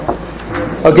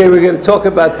Okay, we're going to talk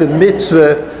about the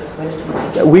mitzvah.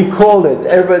 We call it,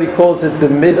 everybody calls it the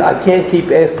mitzvah. I can't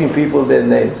keep asking people their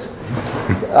names.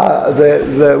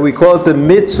 We call it the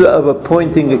mitzvah of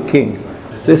appointing a king.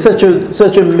 There's such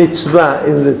a mitzvah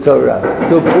in the Torah,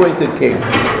 to appoint a king.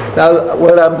 Now,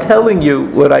 what I'm telling you,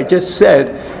 what I just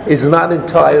said, is not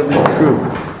entirely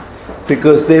true.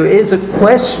 Because there is a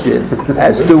question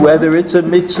as to whether it's a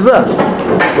mitzvah,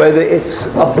 whether it's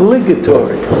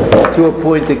obligatory to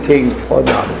appoint a king or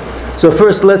not. So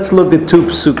first, let's look at two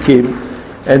psukim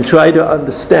and try to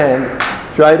understand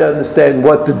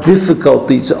what the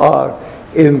difficulties are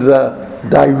in the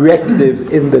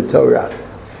directive in the Torah.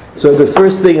 So the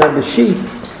first thing on the sheet,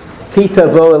 Ki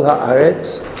tavo el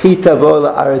haaretz, Ki tavo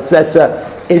el haaretz. That's an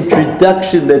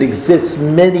introduction that exists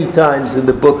many times in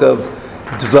the book of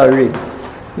Dvarim.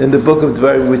 In the book of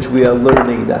Dvarim, which we are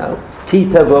learning now. Ki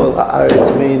tavo el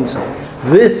haaretz means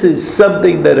this is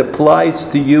something that applies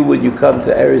to you when you come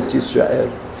to Eretz Yisrael.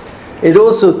 It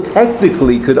also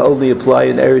technically could only apply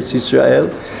in Eretz Yisrael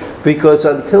because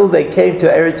until they came to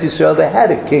Eretz Yisrael, they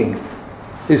had a king.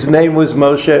 His name was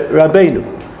Moshe Rabbeinu.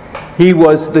 He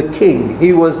was the king.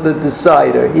 He was the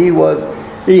decider.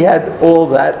 He had all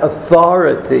that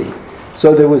authority.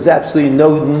 So there was absolutely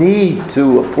no need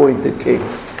to appoint a king.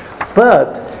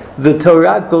 But the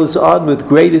Torah goes on with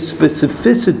greater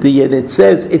specificity, and it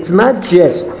says it's not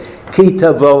just Ki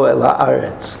tavo el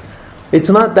haaretz.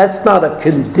 That's not a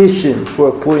condition for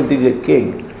appointing a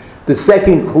king. The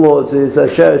second clause is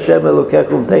Asher Hashem Elokecha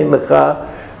noten lecha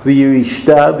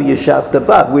v'yirishta v'yashavta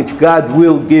ba, which God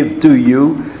will give to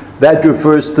you. That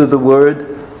refers to the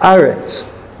word Aretz,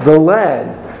 the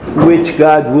land, which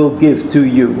God will give to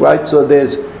you, right? So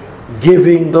there's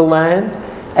giving the land,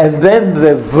 and then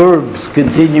the verbs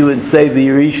continue and say,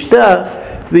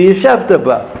 V'yirishta, v'yashavta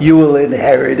ba. You will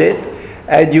inherit it,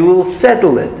 and you will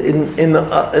settle it. In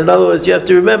other words, you have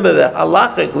to remember that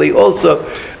halachically also,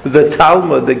 the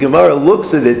Talmud, the Gemara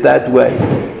looks at it that way.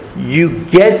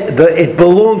 It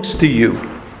belongs to you.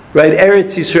 Right,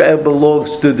 Eretz Yisrael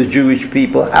belongs to the Jewish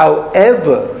people.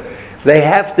 However, they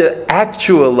have to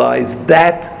actualize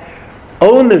that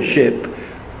ownership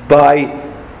by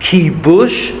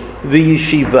kibush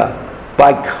v'yeshiva,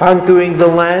 by conquering the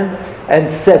land and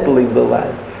settling the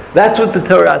land. That's what the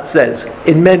Torah says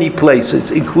in many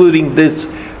places, including this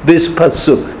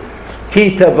pasuk.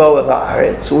 Ki tavo el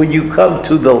haaretz. When you come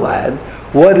to the land,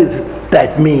 what does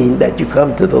that mean? That you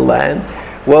come to the land?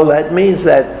 Well, that means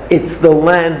that it's the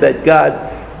land that God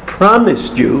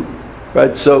promised you,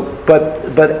 right? So,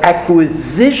 but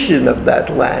acquisition of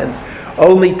that land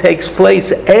only takes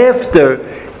place after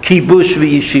kibush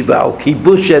v'yeshiva. Or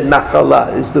kibush and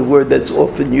nachala is the word that's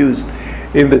often used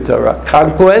in the Torah.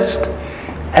 Conquest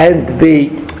and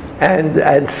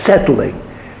settling.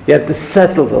 You have to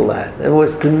settle the land. And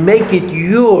was to make it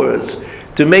yours.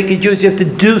 To make it yours, you have to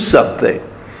do something.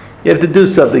 You have to do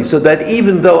something so that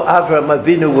even though Avraham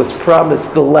Avinu was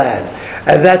promised the land,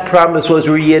 and that promise was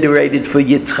reiterated for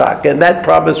Yitzchak, and that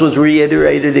promise was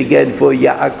reiterated again for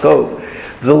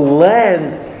Yaakov, the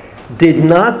land did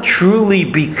not truly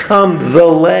become the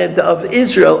land of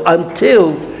Israel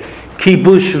until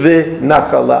kibush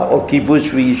v'nachala, or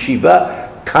kibush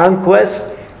v'yeshiva,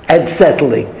 conquest and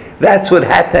settling. That's what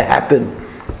had to happen,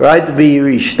 right?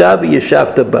 V'yirishta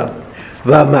v'yashavta ba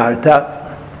v'amarta.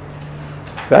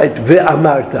 Right,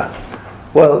 ve'amarta.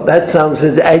 Well, that sounds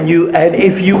as and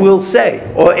if you will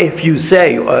say, or if you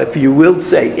say, or if you will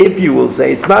say, if you will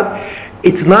say.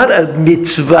 It's not a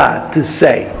mitzvah to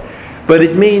say, but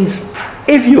it means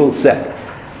if you'll say.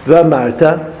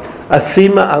 Ve'amarta,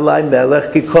 asima alai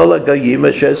melech ki kol hagayim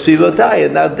asher svivotai.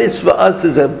 And now this for us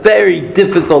is a very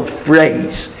difficult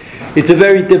phrase. It's a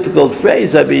very difficult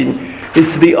phrase. I mean,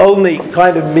 it's the only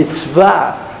kind of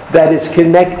mitzvah that is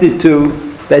connected to.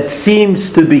 That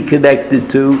seems to be connected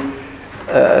to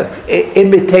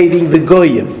imitating the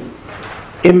goyim,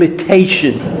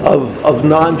 imitation of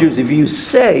non-Jews. If you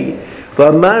say,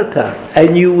 v'amarta,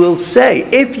 and you will say,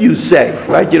 if you say,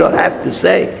 right, you don't have to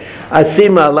say,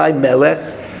 asim alai melech,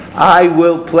 I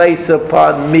will place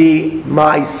upon me,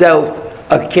 myself,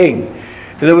 a king.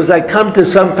 In other words, I come to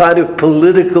some kind of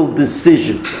political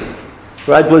decision,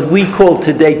 right, what we call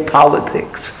today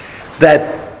politics,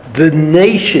 that the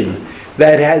nation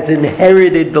that has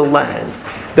inherited the land,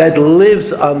 that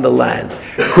lives on the land,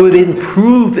 could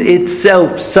improve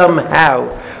itself somehow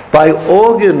by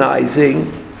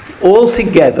organizing all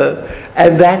together,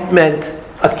 and that meant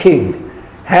a king,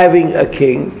 having a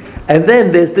king. And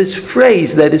then there's this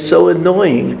phrase that is so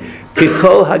annoying,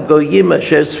 Kikol hagoyim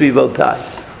asher svivotai.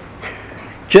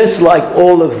 just like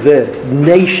all of the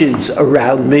nations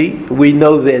around me, we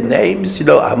know their names,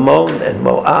 Ammon and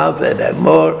Moab and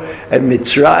Amor and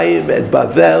Mitzrayim and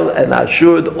Bavel and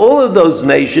Ashur, all of those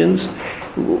nations,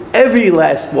 every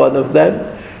last one of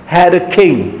them had a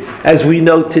king. As we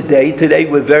know today. Today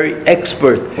we're very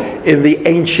expert in the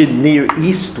ancient Near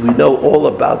East. We know all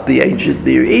about the ancient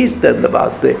Near East and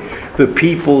about the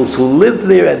peoples who lived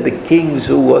there and the kings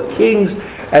who were kings.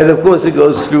 And of course it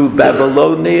goes through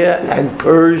Babylonia and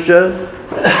Persia,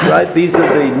 right? These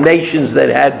are the nations that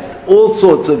had all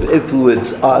sorts of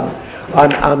influence on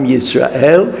Am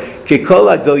Yisrael.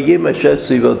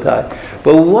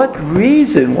 But what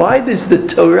reason? Why does the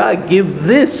Torah give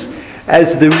this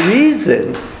as the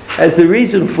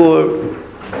reason for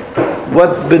what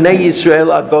Bnei Yisrael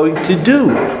are going to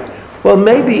do? Well,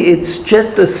 maybe it's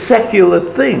just a secular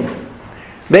thing.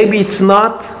 Maybe it's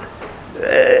not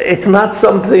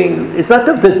something. It's not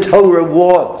that the Torah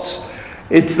wants.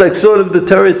 It's like sort of the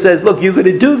Torah says, look, you're going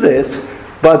to do this,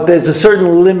 but there's a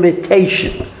certain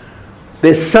limitation.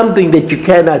 There's something that you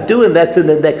cannot do, and that's in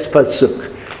the next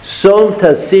pasuk. Som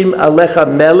tasim alecha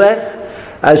melech.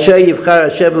 In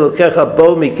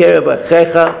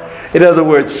other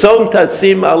words, Som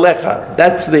Tasim Alecha.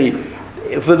 That's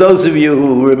for those of you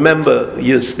who remember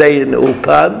your stay in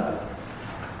Ulpan,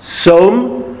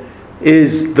 Som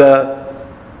is the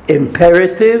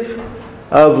imperative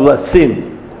of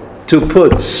Lasim, to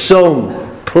put Som,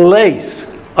 place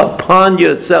upon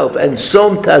yourself. And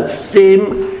Som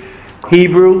Tasim,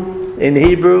 in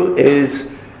Hebrew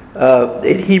is,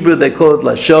 in Hebrew they call it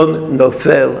Lashon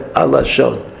Nofel al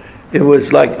Lashon. It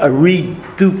was like a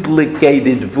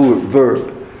reduplicated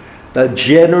verb. Now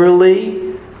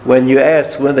generally, when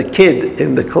a kid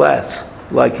in the class,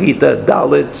 like Hita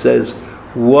Dalit says,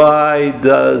 why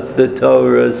does the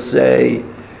Torah say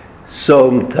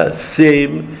Som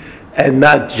Tasim and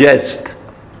not just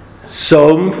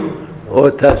Som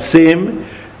or Tasim?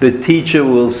 The teacher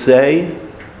will say,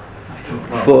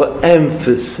 for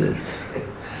emphasis.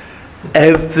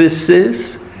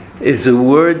 Emphasis is a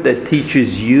word that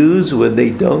teachers use when they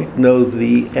don't know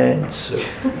the answer.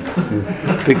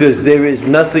 Because there is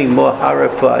nothing more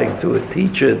horrifying to a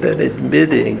teacher than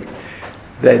admitting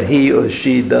that he or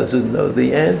she doesn't know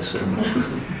the answer.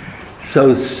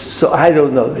 So I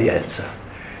don't know the answer.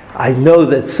 I know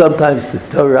that sometimes the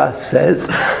Torah says,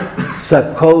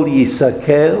 Sakol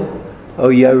yisakel, o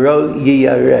yaro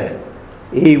yiyareh.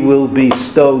 He will be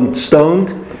stoned.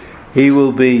 He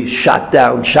will be shot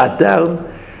down.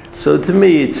 So to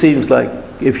me it seems like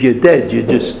if you're dead, you're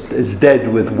just as dead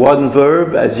with one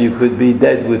verb as you could be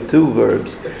dead with two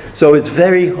verbs. So it's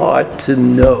very hard to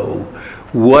know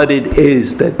what it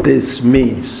is that this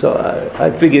means. So I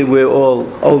figure we're all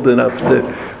old enough to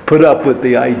put up with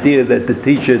the idea that the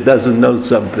teacher doesn't know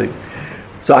something.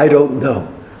 So I don't know.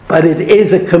 But it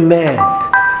is a command.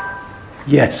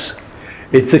 Yes,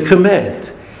 it's a command.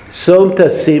 Som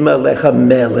tasim alecha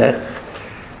melech.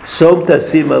 Som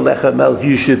tasim alecha melech.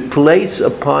 You should place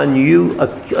upon you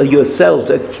yourselves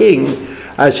a king.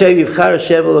 Asher yivchar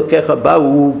Hashem Elokecha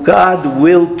who God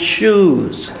will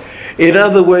choose. In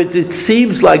other words, it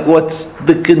seems like what's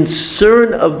the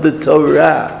concern of the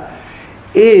Torah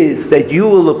is that you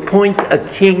will appoint a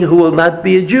king who will not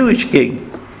be a Jewish king,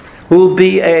 who will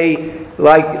be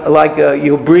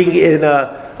you'll bring in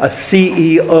a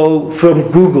CEO from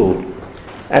Google.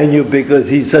 And because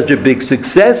he's such a big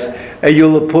success, and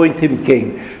you'll appoint him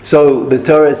king. So the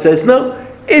Torah says, no,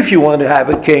 if you want to have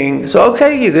a king, so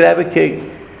okay, you could have a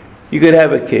king.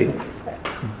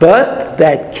 But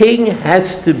that king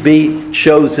has to be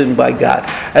chosen by God.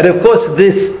 And of course,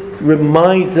 this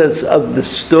reminds us of the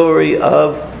story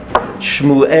of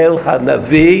Shmuel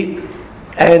HaNavi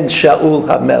and Shaul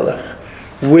HaMelech,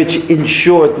 which in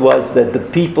short was that the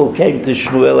people came to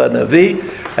Shmuel HaNavi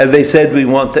and they said, we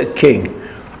want a king.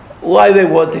 Why they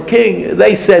want a king?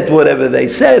 They said whatever they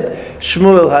said.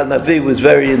 Shmuel HaNavi was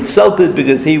very insulted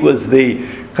because he was the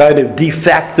kind of de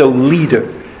facto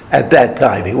leader at that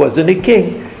time. He wasn't a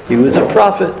king. He was a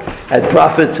prophet. And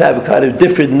prophets have a kind of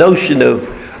different notion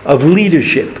of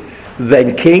leadership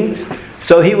than kings.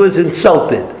 So he was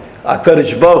insulted.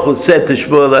 HaKadosh Baruch Hu said to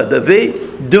Shmuel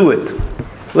HaNavi, do it.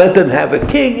 Let them have a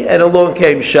king. And along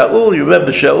came Shaul. You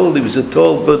remember Shaul? He was a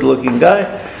tall, good-looking guy.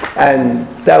 And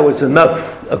that was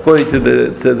enough. According to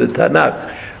the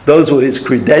Tanakh, those were his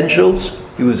credentials.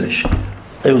 He was a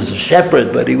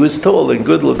shepherd, but he was tall and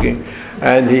good-looking,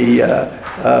 and he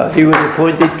was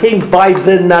appointed king by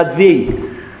the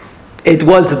Navi. It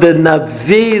was the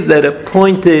Navi that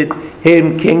appointed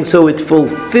him king, so it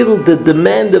fulfilled the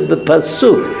demand of the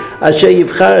pasuk. Asher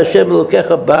yivchar Hashem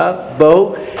Elokecha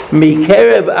bo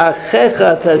mikerev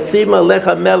achecha tasim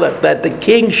alecha melech, that the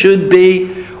king should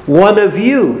be one of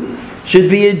you, should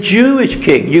be a Jewish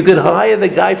king. You could hire the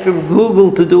guy from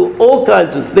Google to do all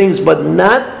kinds of things, but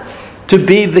not to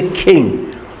be the king.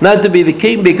 Not to be the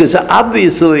king, because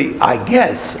obviously, I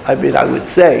would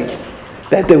say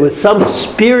that there was some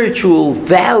spiritual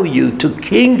value to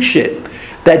kingship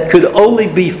that could only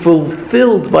be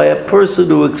fulfilled by a person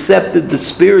who accepted the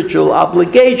spiritual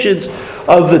obligations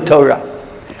of the Torah.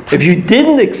 If you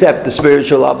didn't accept the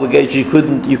spiritual obligation,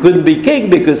 you couldn't be king,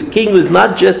 because king was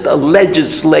not just a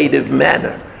legislative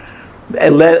matter. A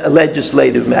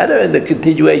legislative matter, and the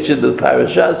continuation of the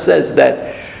parasha says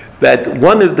that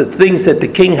one of the things that the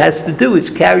king has to do is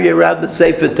carry around the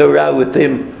Sefer Torah with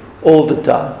him all the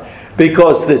time.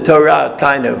 Because the Torah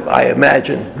I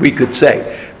imagine we could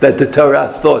say that the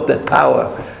Torah thought that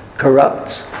power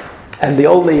corrupts. And the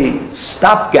only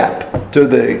stopgap to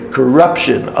the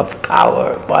corruption of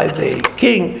power by the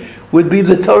king would be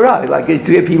the Torah. Like if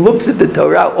he looks at the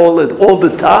Torah all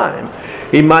the time,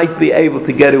 he might be able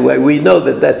to get away. We know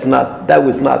that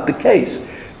was not the case.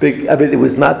 It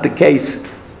was not the case.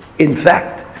 In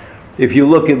fact, if you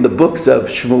look in the books of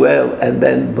Shmuel and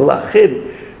then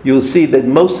Melachim, you'll see that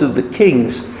most of the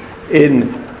kings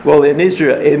in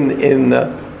Israel,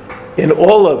 in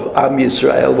all of Am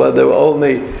Yisrael, well, there were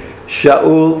only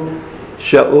Shaul,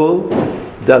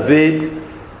 David,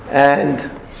 and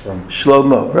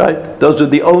Shlomo, right? Those were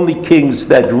the only kings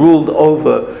that ruled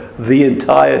over the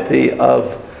entirety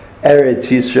of Eretz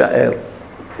Yisrael.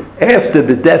 After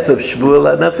the death of Shmuel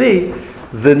HaNavi,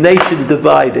 the nation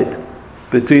divided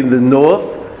between the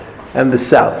north and the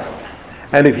south.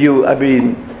 And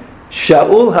Shaul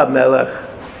HaMelech,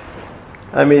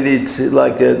 it's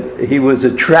like he was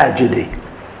a tragedy.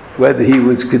 Whether he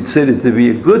was considered to be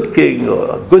a good king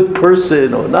or a good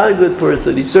person or not a good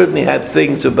person, he certainly had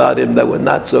things about him that were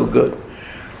not so good.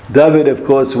 David, of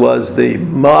course, was the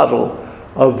model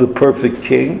of the perfect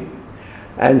king.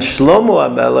 And Shlomo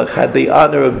HaMelech had the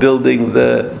honor of building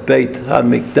the Beit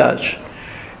HaMikdash.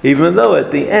 Even though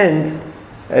at the end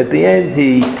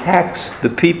he taxed the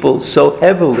people so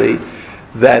heavily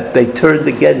that they turned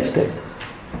against him.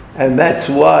 And that's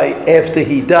why after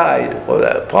he died, or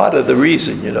part of the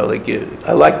reason,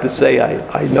 I like to say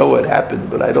I know what happened,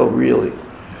 but I don't really.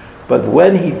 But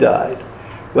when he died,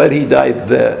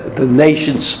 the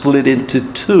nation split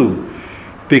into two,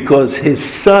 because his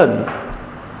son,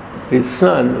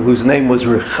 whose name was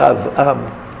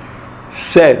Rechavam,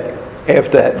 said,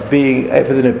 after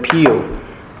an appeal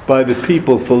by the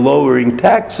people for lowering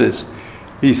taxes,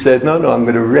 he said, no, I'm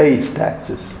going to raise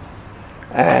taxes.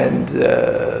 And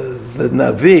the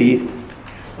Navi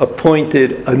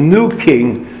appointed a new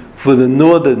king for the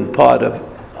northern part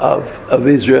of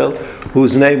Israel,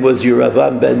 whose name was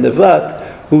Yeravam ben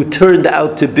Nevat, who turned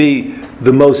out to be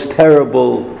the most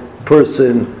terrible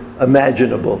person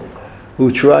imaginable, who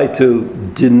tried to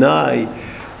deny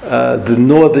the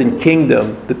northern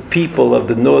kingdom, the people of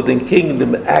the northern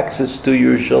kingdom, access to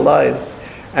Yerushalayim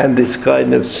and this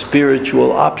kind of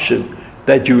spiritual option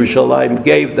that Yerushalayim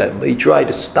gave them. He tried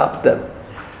to stop them.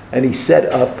 And he set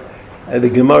up, the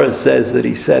Gemara says that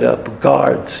he set up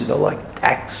guards, like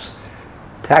tax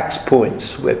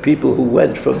points, where people who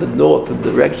went from the north in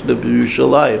the direction of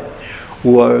Yerushalayim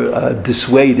were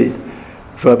dissuaded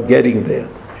from getting there.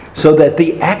 So that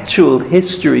the actual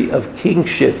history of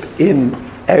kingship in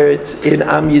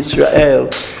Am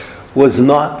Yisrael was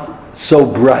not so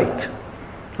bright.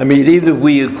 Even if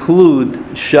we include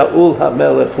Shaul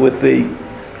HaMelech with the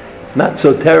not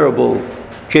so terrible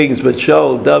kings, but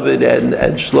Shaul, David,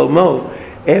 and Shlomo,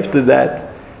 after that,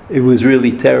 it was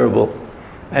really terrible.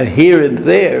 And here and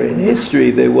there in history,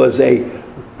 there was a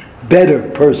better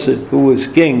person who was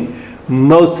king.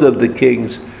 Most of the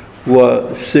kings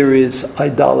were serious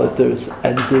idolaters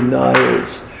and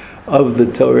deniers of the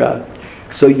Torah.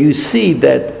 So you see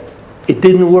that it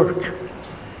didn't work.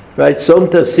 Right? Som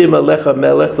tasim alecha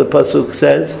melech, the pasuk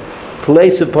says,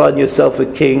 place upon yourself a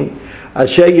king,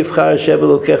 asher yivchar Hashem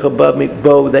Elokecha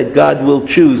bo, that God will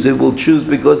choose. It will choose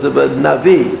because of a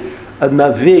Navi. A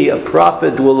Navi, a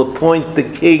prophet, will appoint the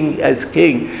king as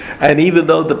king. And even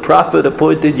though the prophet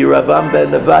appointed Yeravam ben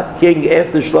Nevat king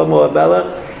after Shlomo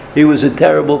HaMelech, he was a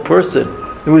terrible person.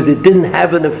 It didn't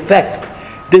have an effect,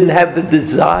 didn't have the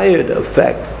desired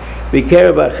effect.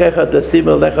 V'kerev achecha tasim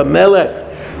alecha melech,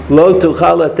 lo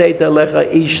tuchal latet alecha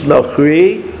ish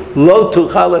nochri, lo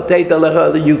tuchal latet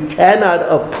alecha, you cannot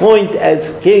appoint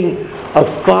as king a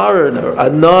foreigner, a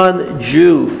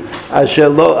non-Jew, asher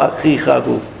lo achicha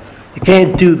hu. You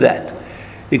can't do that.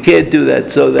 You can't do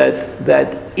that. So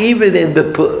that even in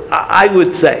I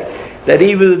would say that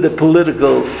even in the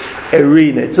political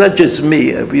arena, it's not just me.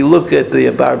 If you look at the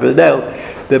Abarbanel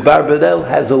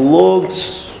has a long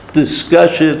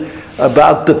discussion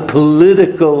about the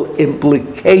political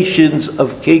implications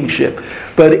of kingship.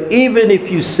 But even if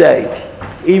you say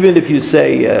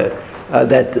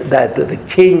that the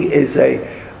king is an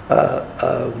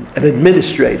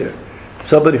administrator,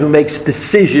 somebody who makes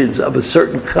decisions of a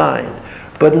certain kind,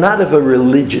 but not of a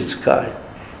religious kind.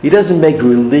 He doesn't make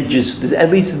religious, at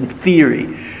least in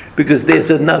theory, because there's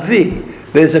a Navi,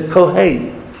 there's a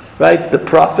Kohen, right? The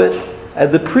prophet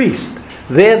and the priest.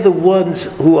 They're the ones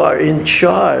who are in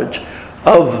charge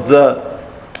of the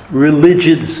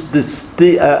religious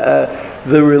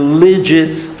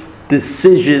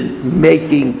decision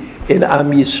making in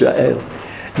Am Yisrael.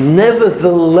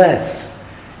 Nevertheless,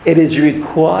 it is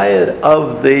required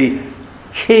of the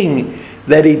king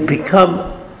that he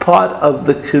become part of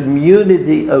the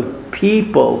community of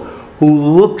people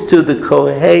who look to the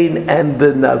Kohen and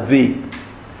the Navi.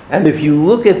 And if you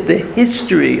look at the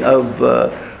history of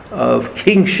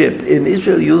kingship in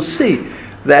Israel, you'll see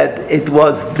that it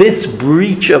was this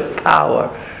breach of power,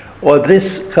 or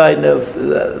this kind of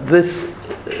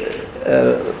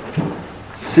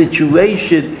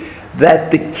situation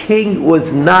that the king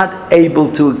was not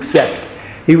able to accept.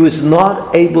 He was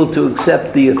not able to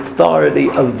accept the authority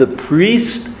of the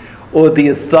priest or the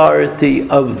authority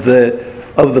of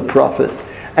the prophet.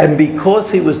 And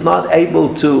because he was not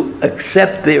able to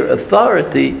accept their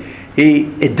authority, he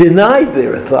denied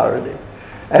their authority.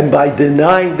 And by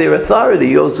denying their authority,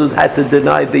 he also had to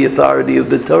deny the authority of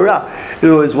the Torah. It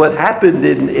was what happened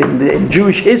in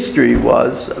Jewish history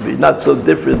was, not so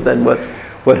different than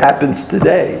what happens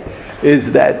today,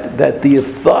 is that the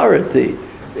authority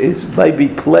might be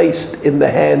placed in the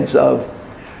hands of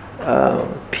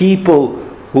people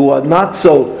who are not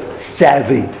so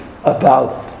savvy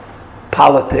about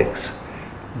politics,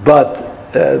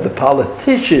 but the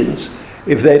politicians,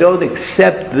 if they don't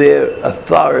accept their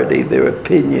authority, their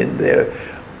opinion, their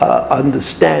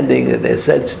understanding, and their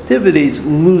sensitivities,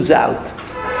 lose out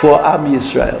for Am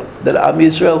Yisrael. That Am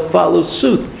Yisrael follows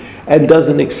suit and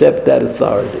doesn't accept that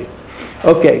authority.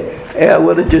 Okay, I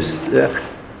want to just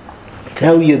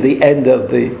tell you the end of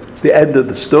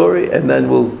the story, and then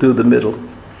we'll do the middle.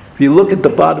 If you look at the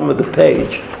bottom of the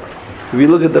page,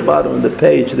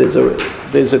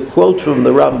 there's a quote from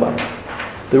the Rambam.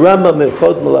 The Rambam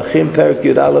Hilchot Melachim Perek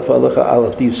Yud Aleph Halacha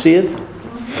Aleph. Do you see it?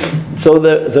 So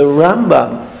the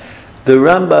Rambam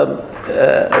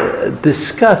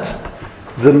discussed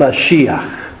the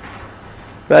Mashiach.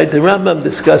 Right? The Rambam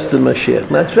discussed the Mashiach.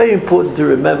 Now it's very important to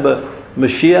remember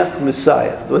Mashiach,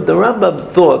 Messiah. But the Rambam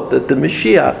thought that the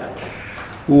Mashiach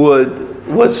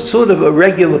was sort of a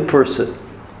regular person.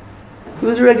 He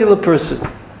was a regular person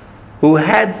who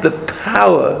had the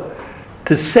power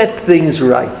to set things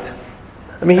right.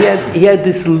 I mean, he had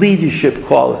this leadership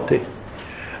quality.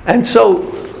 And so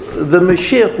the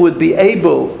Mashiach would be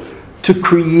able to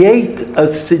create a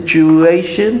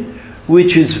situation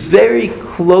which is very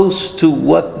close to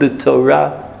what the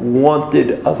Torah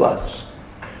wanted of us.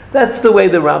 That's the way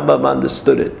the Rambam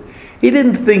understood it. He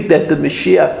didn't think that the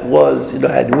Mashiach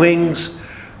had wings,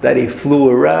 that he flew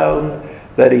around,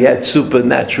 that he had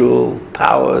supernatural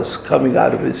powers coming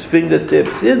out of his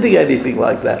fingertips. He didn't think anything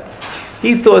like that.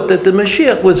 He thought that the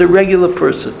Mashiach was a regular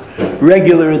person.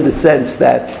 Regular in the sense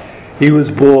that he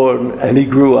was born and he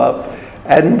grew up.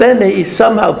 And then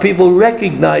somehow people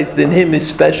recognized in him his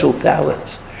special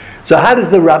talents. So how does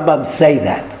the Rambam say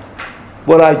that?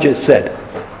 What I just said.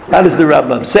 How does the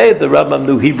Rambam say it? The Rambam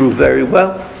knew Hebrew very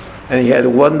well, and he had a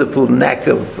wonderful knack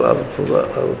of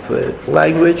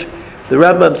language. The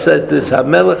Rambam says this,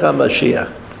 HaMelech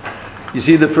HaMashiach. You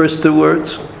see the first two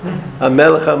words?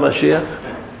 HaMelech HaMashiach.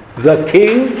 The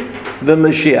king, the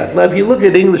Mashiach. Now if you look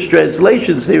at English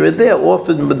translations here and there,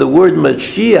 often the word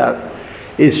Mashiach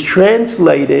is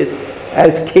translated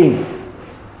as king.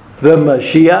 The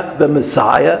Mashiach, the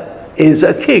Messiah, is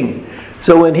a king.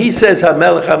 So when he says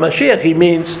HaMelech HaMashiach, he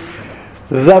means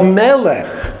the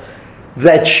Melech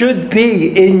that should be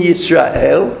in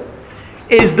Yisrael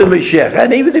is the Mashiach.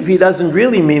 And even if he doesn't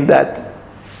really mean that,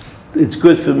 it's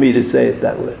good for me to say it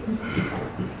that way.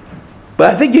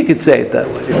 But I think you could say it that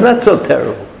way. It's not so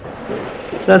terrible.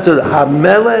 That's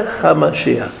HaMelech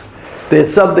HaMashiach.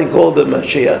 There's something called the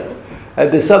Mashiach,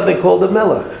 and there's something called the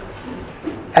Melech.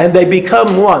 And they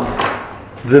become one.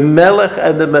 The Melech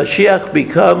and the Mashiach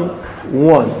become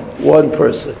one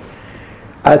person.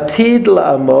 Atid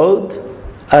la'amod,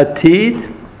 Atid,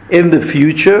 in the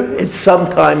future, it's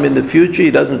sometime in the future.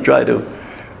 He doesn't try to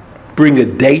bring a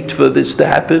date for this to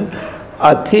happen.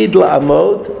 Atid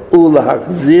la'amod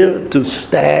ulahachzir, to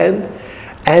stand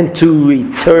and to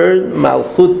return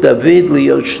Malchut David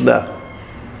liyoshna.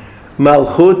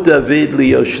 Malchut David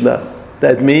liyoshna.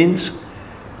 That means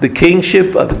the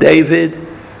kingship of David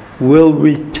will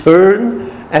return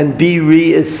and be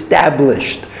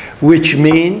reestablished, which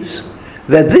means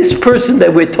that this person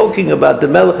that we're talking about, the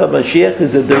Melech HaMashiach,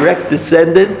 is a direct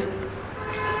descendant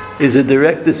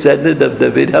of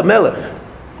David HaMelech.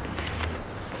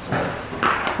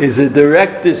 Is a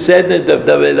direct descendant of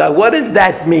David. Now, what does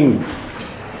that mean?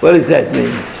 What does that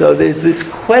mean? So there's this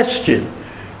question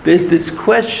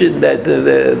that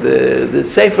the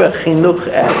Sefer Chinuch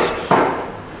asks.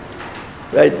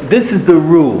 Right? This is the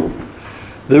rule.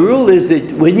 The rule is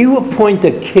that when you appoint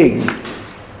a king,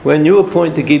 this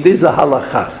is a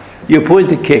halacha. You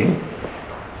appoint a king.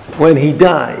 When he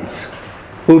dies,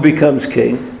 who becomes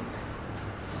king?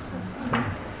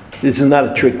 This is not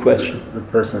a trick question. The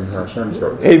person Hashem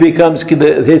chose.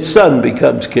 His son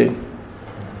becomes king.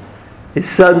 His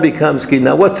son becomes king.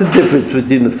 Now, what's the difference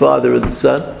between the father and the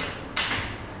son?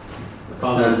 The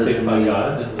father was picked by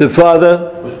God. The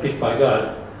father was picked by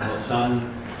God. The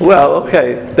son. Well,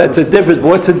 okay, that's a difference.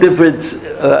 What's the difference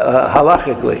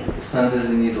halachically? The son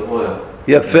doesn't need the oil.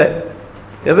 Yafeh.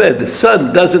 The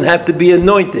son doesn't have to be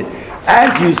anointed.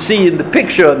 As you see in the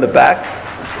picture on the back,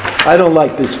 I don't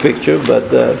like this picture,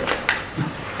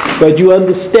 but you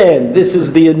understand, this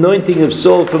is the anointing of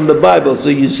Saul from the Bible. So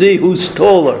you see who's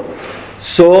taller,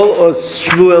 Saul or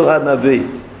Shmuel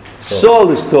HaNavi?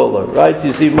 Saul is taller, right?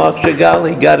 You see Mark Chagall,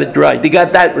 he got it right. He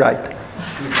got that right.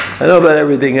 I know about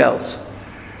everything else.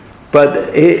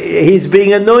 But he's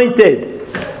being anointed.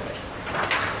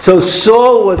 So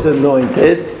Saul was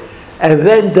anointed, and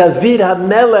then David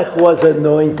HaMelech was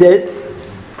anointed,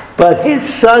 but his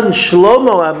son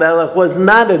Shlomo HaMelech was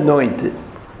not anointed.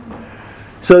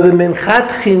 So the Minchat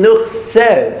Chinuch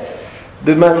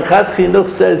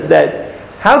says that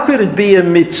how could it be a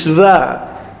mitzvah?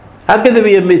 How could it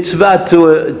be a mitzvah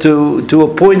to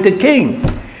appoint a king?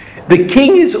 The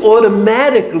king is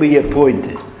automatically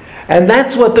appointed. And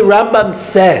that's what the Rambam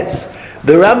says.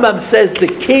 The Rambam says the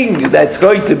king that's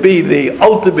going to be the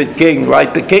ultimate king,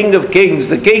 right? The king of kings,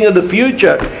 the king of the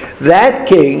future. That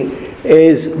king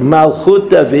is Malchut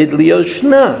David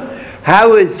liyoshna.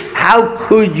 How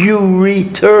could you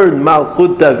return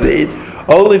Malchut David?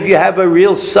 Only if you have a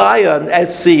real scion,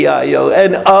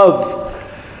 S-C-I-O-N,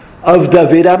 of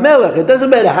David HaMelech. It doesn't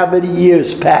matter how many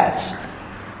years pass.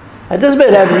 David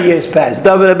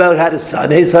HaMelech had a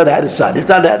son, his son had a son, his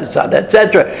son had a son,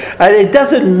 etc. And it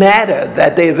doesn't matter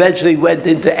that they eventually went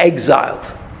into exile.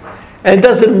 And it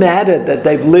doesn't matter that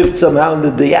they've lived somehow in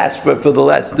the diaspora for the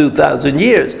last 2,000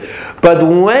 years. But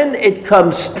when it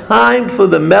comes time for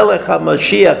the Melech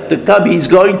HaMashiach to come, he's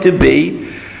going to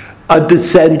be a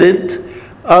descendant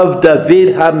of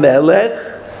David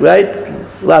HaMelech, right?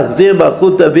 Lachzir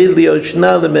Malchut David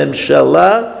liyoshna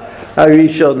lememshala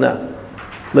harishona.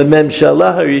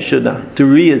 Lememshala harishona. To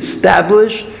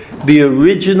reestablish the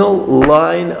original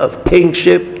line of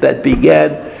kingship that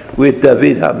began with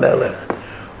David HaMelech.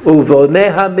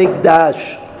 Uvoneh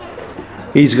HaMikdash.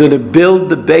 He's going to build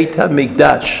the Beit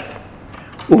HaMikdash.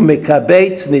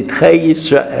 Umekabetz nitchei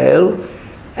Yisrael,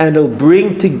 and he'll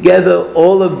bring together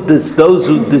all of those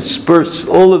who dispersed,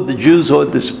 all of the Jews who are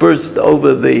dispersed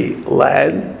over the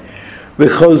land.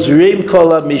 V'chozrim kol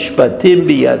hamishpatim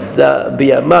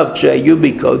biyamav kshayu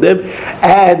mikodem,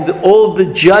 and all the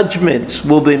judgments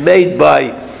will be made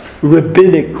by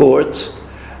rabbinic courts,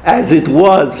 as it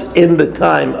was in the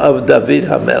time of David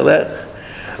HaMelech.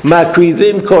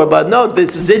 Makrivim korbanot.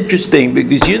 This is interesting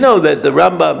because you know that the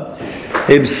Rambam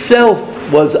himself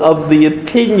was of the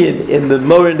opinion in the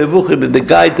Moreh Nevuchim, in the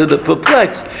Guide to the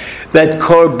Perplexed, that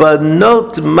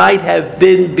korbanot might have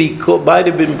been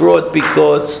brought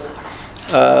because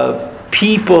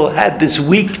people had this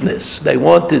weakness. They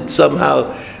wanted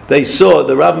somehow. They saw,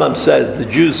 the Rambam says, the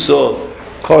Jews saw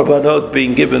korbanot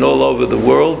being given all over the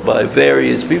world by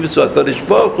various people. So HaKadosh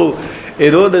Baruch Hu,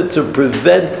 in order to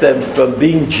prevent them from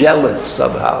being jealous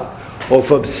somehow, or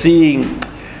from seeing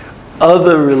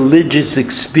other religious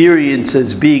experience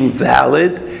as being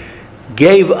valid,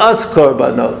 gave us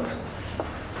korbanot.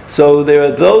 So there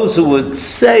are those who would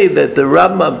say that the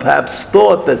Rambam perhaps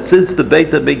thought that since the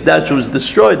Beit HaMikdash was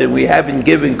destroyed and we haven't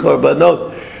given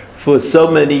korbanot for so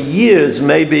many years,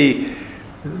 maybe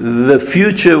the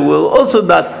future will also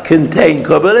not contain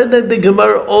korbanot. And then the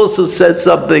Gemara also says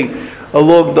something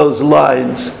along those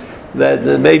lines, that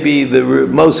maybe the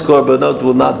most korbanot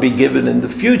will not be given in the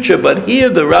future. But here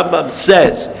the Rambam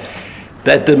says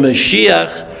that the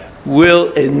Mashiach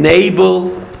will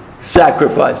enable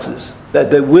sacrifices. that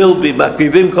there will be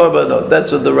makrivim korbanot.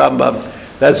 That's what the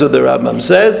Rambam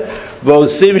says.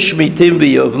 V'osim shmitim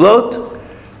v'yovlot.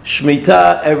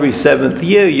 Shemitah every 7th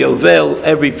year, Yovel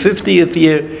every 50th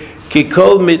year,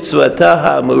 Kikol mitzvatah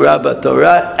ha'amura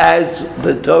b'Torah, as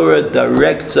the Torah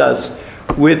directs us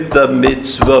with the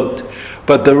mitzvot.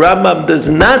 But the Rambam does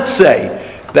not say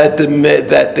that the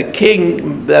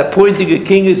king, that appointing a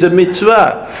king is a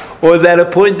mitzvah, or that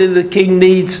appointing the king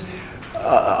needs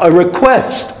a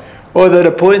request, or that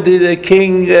appointing the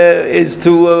king is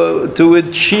to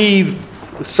achieve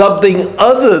something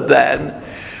other than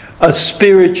a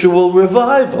spiritual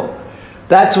revival.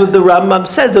 That's what the Rambam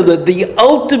says, that the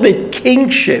ultimate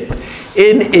kingship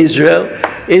in Israel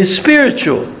is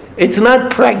spiritual. It's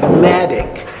not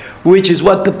pragmatic, which is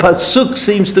what the Pasuk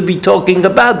seems to be talking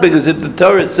about, because if the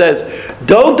Torah says,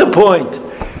 don't appoint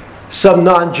some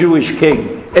non-Jewish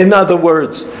king, in other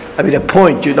words,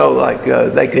 appoint, like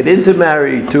they could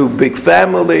intermarry two big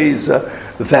families,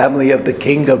 the family of the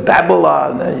king of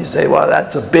Babylon, and you say, well,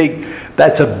 that's a big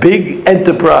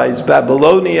enterprise,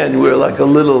 Babylonia, and we're like a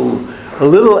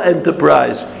little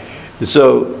enterprise.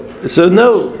 So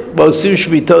no, Mosim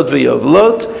Shmitot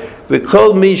v'Yovlot,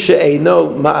 v'kol mi she'eino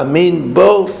ma'amin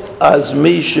bo, az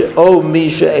mi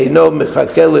she'eino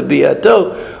mechakeh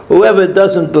lebiato, whoever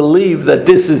doesn't believe that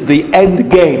this is the end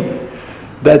game,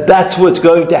 that's what's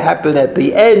going to happen at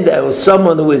the end, or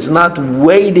someone who is not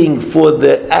waiting for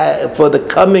the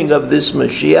coming of this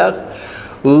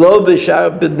Mashiach, lo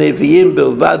b'shar b'neviim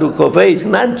bilvad u'kovei, is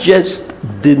not just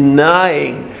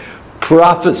denying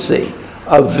prophecy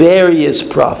of various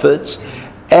prophets,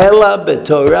 ela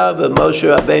b'Torah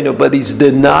v'Moshe Rabbeinu, but he's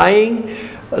denying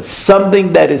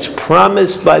something that is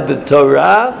promised by the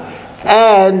Torah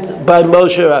and by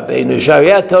Moshe Rabbeinu.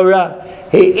 Shariat Torah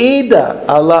he'ida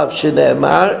alav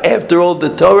shene'emar. After all, the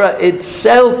Torah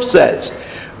itself says,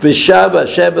 v'shav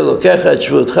Hashem Elokecha et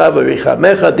shvutcha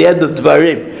v'richamecha, at the end of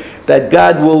Dvarim, that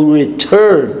God will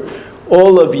return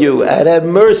all of you and have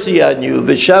mercy on you.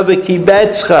 V'shav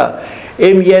v'kibetzcha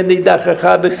im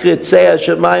yenidachacha b'chitzei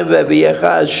hashemayim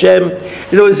v'aviyecha Hashem.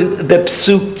 The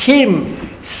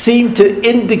psukim seem to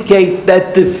indicate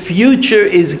that the future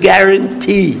is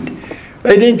guaranteed.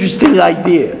 An interesting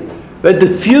idea. But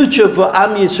the future for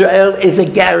Am Yisrael is a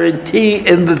guarantee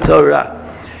in the Torah,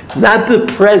 not the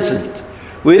present.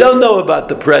 We don't know about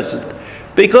the present,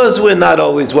 because we're not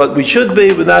always what we should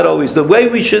be, we're not always the way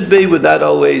we should be, we're not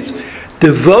always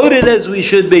devoted as we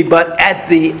should be, but at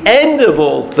the end of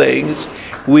all things,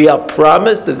 we are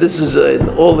promised that this is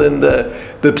all in the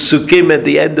psukim at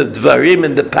the end of Dvarim,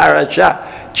 in the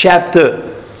parasha, chapter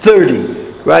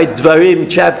 30, right? Dvarim,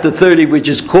 chapter 30, which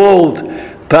is called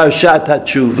Parashat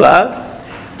HaTshuvah,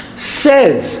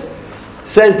 says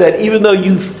that even though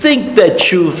you think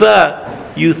tshuva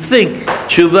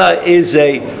is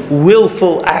a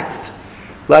willful act,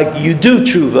 like you do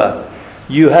tshuva,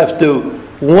 you have to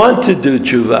want to do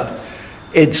tshuva.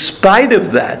 In spite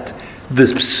of that, the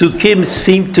psukim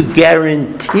seem to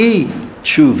guarantee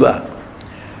tshuva.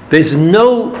 There's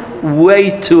no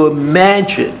way to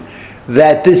imagine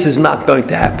that this is not going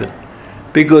to happen,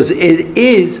 because it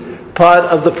is part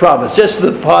of the promise. Just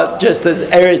as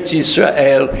Eretz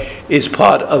Yisrael is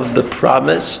part of the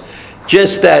promise,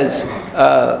 just as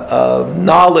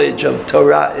knowledge of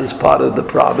Torah is part of the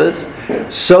promise,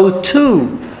 so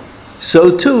too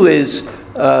is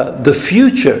the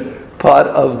future part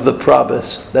of the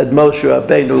promise that Moshe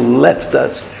Rabbeinu left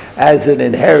us as an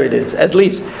inheritance. At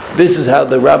least this is how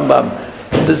the Rambam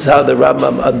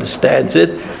understands it.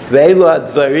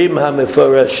 Ve'elu advarim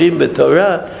hameforashim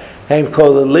b'Torah hem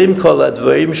kolalim kol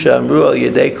advarim she'amru al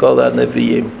yedei kol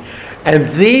haneviim.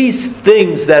 And these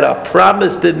things that are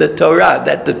promised in the Torah,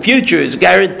 that the future is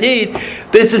guaranteed,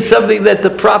 this is something that the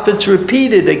prophets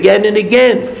repeated again and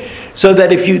again. So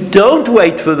that if you don't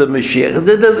wait for the Mashiach,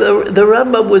 the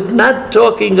Rambam was not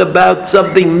talking about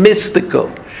something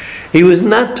mystical. He was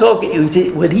not talking,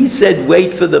 when he said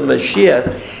wait for the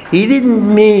Mashiach, he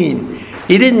didn't mean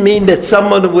that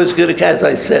someone was going to, as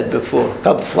I said before,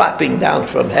 come flapping down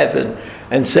from heaven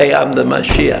and say, I'm the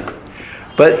Mashiach.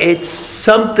 But it's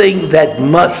something that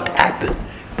must happen.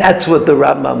 That's what the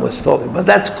Rambam was talking about.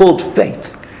 That's called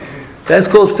faith. That's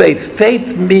called faith.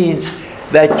 Faith means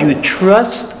that you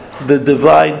trust the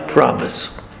divine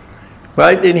promise.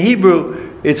 Right? In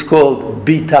Hebrew, it's called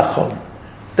bitachon.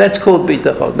 That's called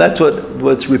bitachon. That's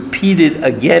what's repeated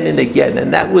again and again.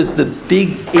 And that was the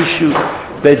big issue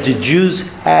that the Jews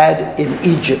had in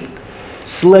Egypt.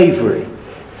 Slavery.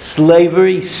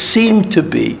 Slavery seemed to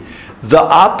be the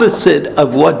opposite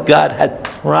of what God had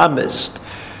promised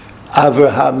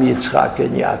Abraham, Yitzchak,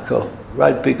 and Yaakov.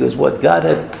 Right? Because what God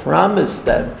had promised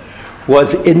them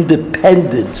was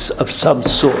independence of some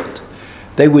sort.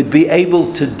 They would be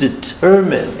able to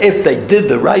determine, if they did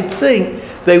the right thing,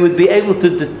 they would be able to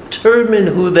determine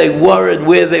who they were and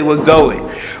where they were going.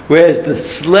 Whereas the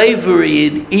slavery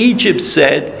in Egypt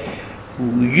said,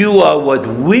 you are what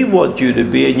we want you to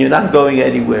be and you're not going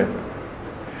anywhere.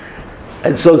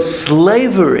 And so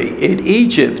slavery in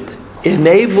Egypt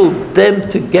enabled them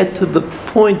to get to the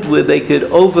point where they could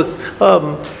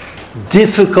overcome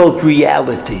difficult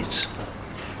realities.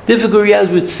 Difficult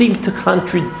realities would seem to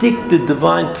contradict the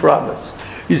divine promise.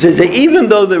 He says that even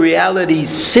though the reality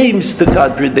seems to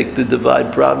contradict the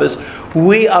divine promise,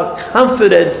 we are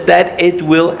confident that it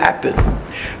will happen.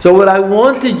 So what I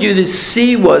wanted you to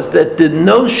see was that the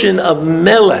notion of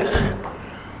Melech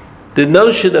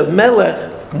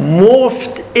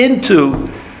morphed into,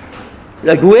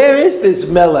 like, where is this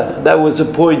Melech that was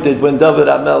appointed when David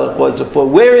HaMelech was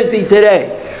appointed? Where is he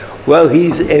today? Well, he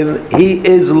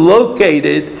is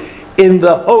located in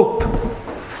the hope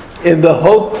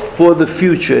for the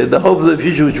future,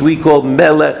 which we call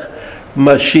Melech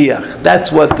Mashiach.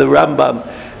 That's what the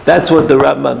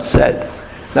Rambam said.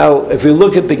 Now, if you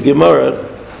look at the Gemara,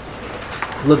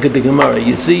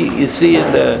 you see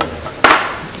in the,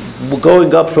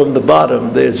 going up from the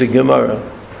bottom, there's a Gemara.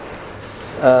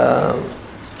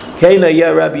 Kena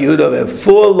Ya Rabbi Yehuda,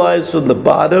 4 lines from the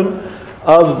bottom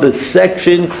of the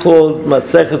section called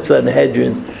Masechet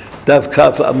Sanhedrin, Dav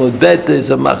Kaf Amud Bet,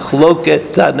 is a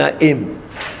Machloket Tanaim.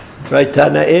 Right,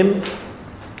 Tanaim?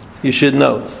 You should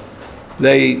know.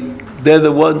 They're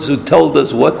the ones who told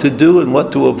us what to do and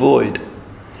what to avoid.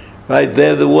 Right?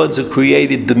 They're the ones who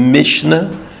created the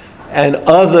Mishnah and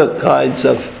other kinds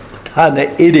of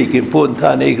Tanaitic, important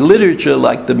Tanaic literature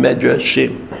like the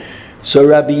Medrashim. So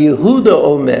Rabbi Yehuda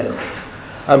Omer,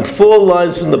 I'm 4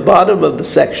 lines from the bottom of the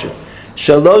section.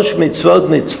 Shalosh mitzvot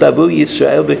nitztavu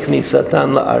Yisrael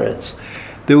b'knisatan la'aretz.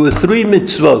 There were 3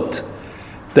 mitzvot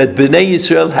that Bnei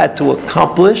Yisrael had to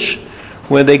accomplish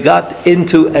when they got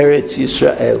into Eretz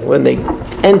Yisrael, when they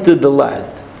entered the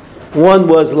land. One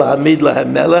was lahamid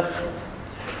lahem melech,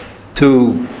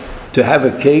 to have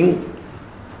a king,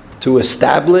 to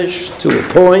establish, to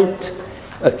appoint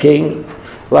a king.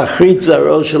 Lachrit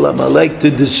zaro shel Amalek, to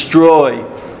destroy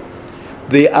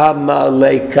the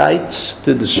Amalekites,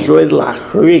 to destroy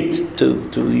Lachrit,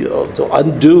 to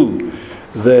undo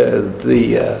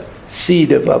the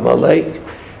seed of Amalek.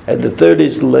 And the third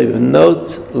is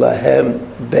Levnot Lahem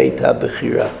Beit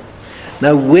HaBechira.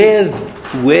 Now where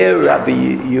Rabbi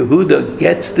Yehuda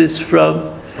gets this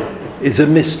from is a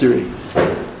mystery.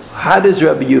 How does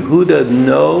Rabbi Yehuda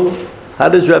know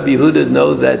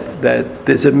that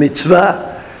there's a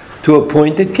mitzvah to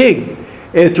appoint a king?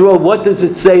 After all, what does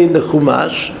it say in the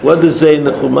Chumash? What does it say in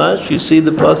the Chumash? You see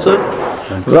the pasuk?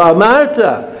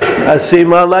 V'amarta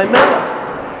asim alai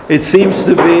melech. It seems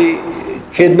to be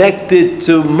connected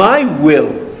to my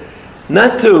will,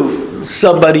 not to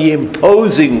somebody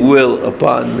imposing will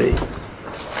upon me.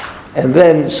 And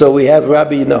then, so we have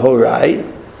Rabbi Nahorai,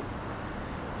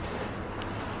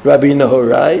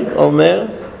 Omer,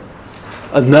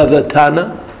 another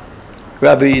Tana.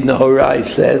 Rabbi Nahorai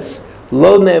says,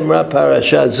 Lo nemra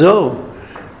parasha zo.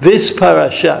 This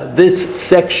parasha, this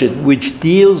section, which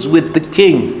deals with the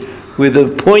king, with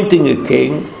appointing a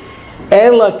king,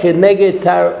 ela keneged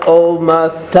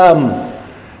taromatam.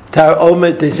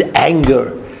 Taromet is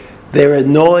anger, their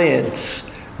annoyance.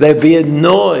 They'd be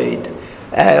annoyed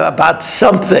about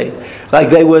something. Like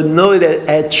they were annoyed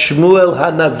at Shmuel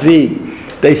Hanavi.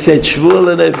 They said, Shmuel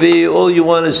Hanavi, all you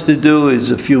want us to do is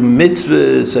a few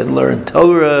mitzvahs and learn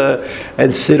Torah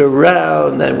and sit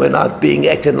around, and we're not being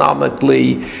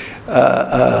economically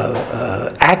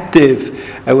active,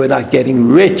 and we're not getting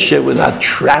rich, and we're not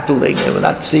traveling, and we're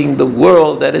not seeing the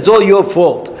world, and it's all your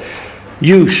fault.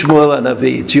 You, Shmuel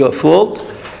Hanavi, it's your fault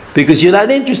because you're not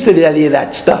interested in any of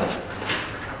that stuff.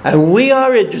 And we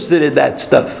are interested in that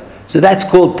stuff. So that's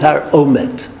called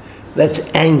taromet. That's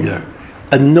anger,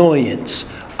 annoyance,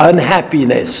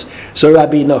 unhappiness. So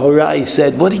Rabbi Nahorai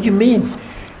said, what do you mean?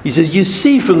 He says, you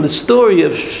see from the story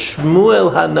of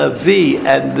Shmuel Hanavi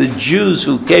and the Jews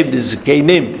who came, the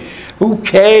Zkenim, who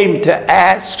came to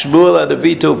ask Shmuel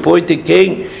Hanavi to appoint a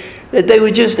king, that they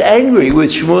were just angry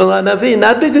with Shmuel Hanavi,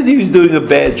 not because he was doing a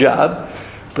bad job,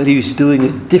 but he was doing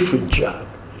a different job.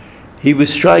 He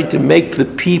was trying to make the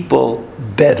people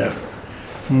better,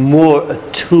 more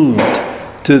attuned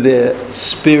to their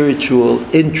spiritual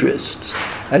interests.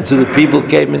 And so the people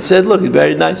came and said, look, it's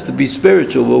very nice to be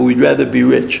spiritual, but we'd rather be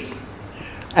rich.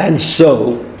 And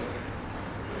so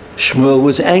Shmuel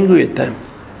was angry at them.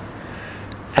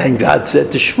 And God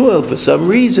said to Shmuel, for some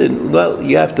reason, well,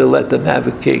 you have to let them have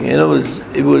a king. And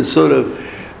it was sort of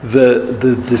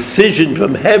the decision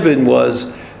from heaven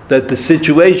was that the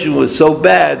situation was so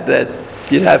bad that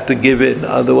you'd have to give in,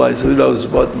 otherwise who knows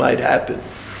what might happen.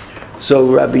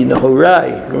 So Rabbi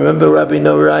Nehorai, remember Rabbi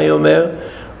Nehorai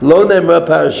Omer? Lo nemra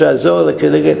parasha zo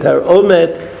lekeneget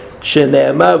haromet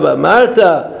shene'emar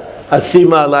v'amarta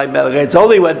asima alai melech. It's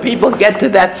only when people get to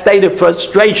that state of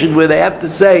frustration where they have to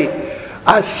say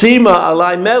asima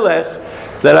alai melech,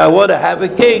 that I want to have a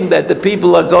king, that the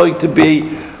people are going to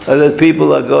be, they're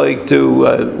going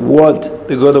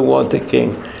to want a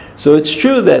king. So it's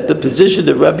true that the position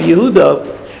of Rabbi Yehuda,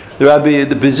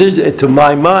 the position, to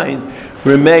my mind,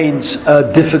 remains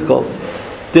difficult.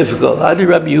 How did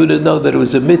Rabbi Yehuda know that it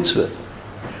was a mitzvah?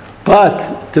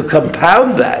 But to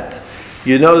compound that,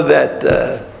 you know that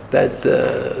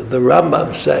the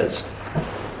Rambam says,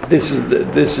 this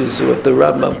is what the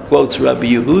Rambam quotes Rabbi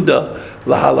Yehuda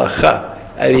lahalacha,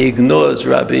 and he ignores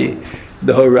Rabbi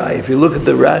Nehorai. If you look at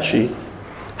the Rashi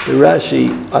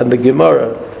on the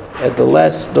Gemara, at the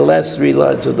last 3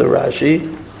 lines of the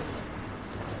Rashi,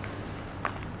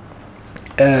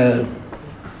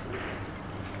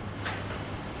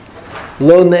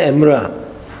 Lo ne'emra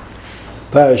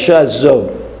parasha zo.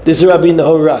 This is Rabbi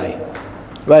Nehorai,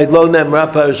 right? Lo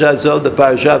ne'emra parasha zo. The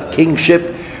parasha of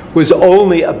kingship was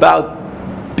only about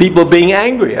people being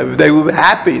angry. I mean, they were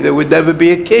happy there would never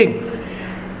be a king.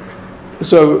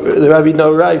 So the Rabbi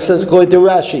Nehorai says, according to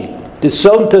Rashi,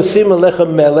 "Disom tasim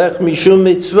alechem melech mishum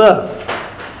mitzvah."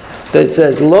 That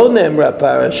says, "Lo ne'emra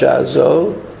parasha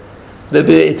zo."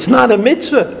 It's not a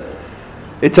mitzvah.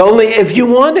 It's only if you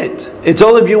want it. It's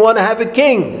only if you want to have a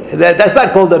king. That's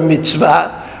not called a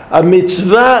mitzvah. A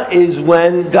mitzvah is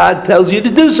when God tells you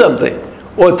to do something,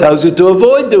 or tells you to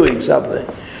avoid doing something.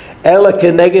 Ela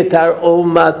keneget har'ol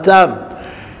matam.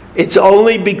 It's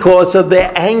only because of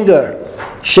their anger.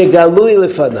 Shegalui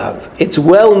lefanav. It's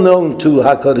well known to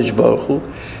HaKadosh Baruch Hu.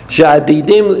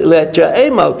 She'adidim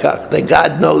le'tra'em al kach. That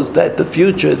God knows that the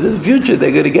future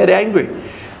they're going to get angry.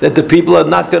 That the people are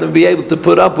not going to be able to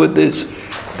put up with this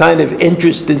kind of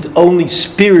interest in only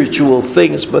spiritual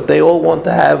things, but they all want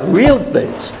to have real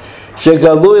things.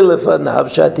 Shegalui lefanav.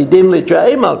 She'adidim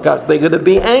le'tra'em al kach. They're going to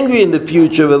be angry in the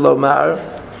future. V'lomar.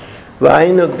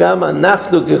 V'ayinu gam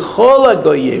anachnu kechol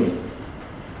hagoyim.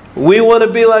 We want to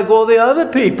be like all the other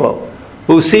people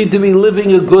who seem to be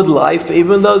living a good life,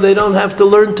 even though they don't have to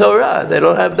learn Torah. They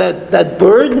don't have that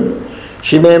burden.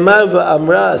 Shneimar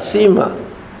v'amra asima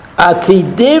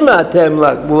atidim atem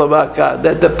l'maka.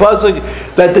 That the pasuk,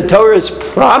 that the Torah is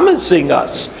promising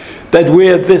us that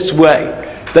we're this way,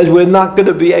 that we're not going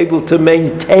to be able to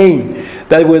maintain,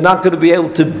 that we're not going to be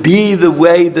able to be the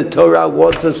way the Torah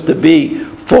wants us to be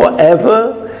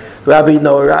forever. Rabbi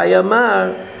Nehorai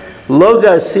Amar.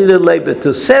 Logar Sira Lebe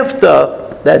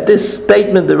Tosefta, that this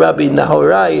statement of Rabbi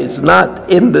Nehorai is not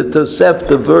in the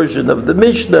Tosefta version of the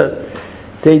Mishnah.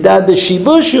 Teidad the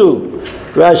Shibushu,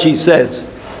 Rashi says,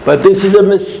 but this is a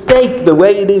mistake. The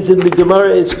way it is in the Gemara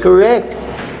is correct.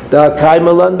 The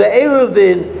Kaimalan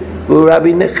be'eruvin, bu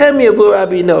Rabbi Nechemia, bu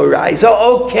Rabbi Nehorai.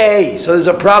 So there's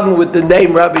a problem with the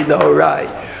name Rabbi Nehorai.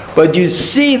 But you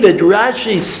see that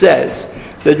Rashi says,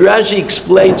 that Rashi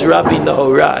explains Rabbi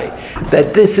Nehorai,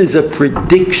 that this is a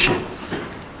prediction.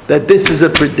 But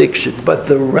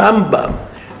the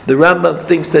Rambam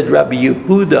thinks that Rabbi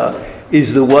Yehuda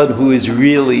is the one who is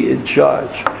really in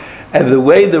charge. And the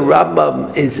way the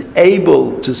Rambam is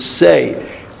able to say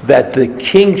that the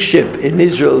kingship in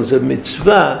Israel is a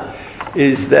mitzvah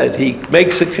is that he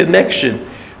makes a connection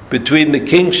between the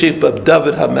kingship of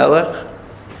David HaMelech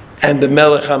and the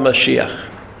Melech HaMashiach.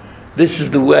 This is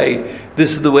the way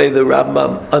the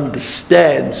Rambam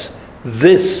understands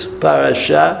this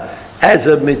parasha as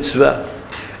a mitzvah.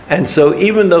 And so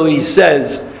even though he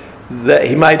says that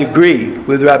he might agree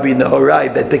with Rabbi Nehorai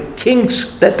that the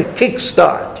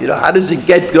kickstart, how does it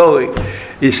get going,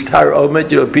 is Tar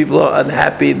Omet. People are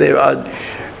unhappy,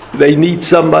 they need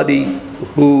somebody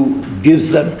who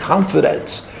gives them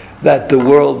confidence that the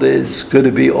world is going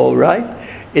to be all right.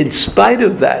 In spite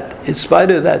of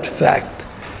that fact,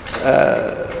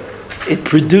 it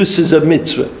produces a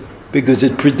mitzvah, because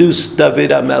it produced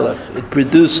David HaMelech. It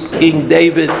produced King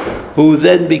David, who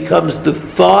then becomes the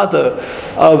father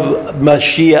of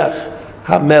Mashiach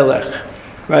HaMelech.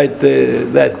 Right?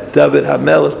 That David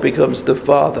HaMelech becomes the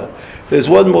father. There's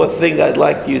one more thing I'd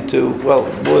like you to,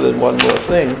 more than one more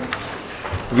thing.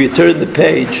 If you turn the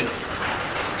page,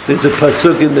 there's a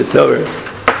pasuk in the Torah,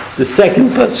 the second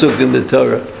pasuk in the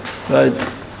Torah, right?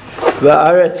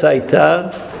 Va'aretz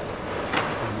hayta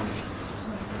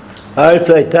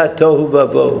tohu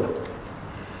vavohu.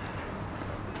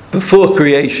 Before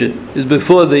creation, is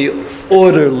before the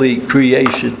orderly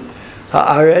creation.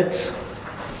 Haaretz,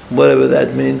 whatever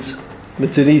that means.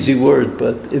 It's an easy word,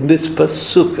 but in this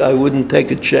pasuk, I wouldn't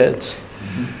take a chance.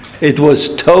 It was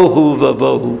tohu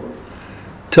vavohu.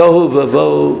 Tohu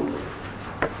vavohu.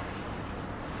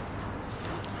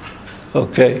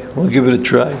 Okay, we'll give it a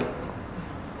try.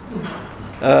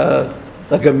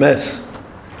 Like a mess.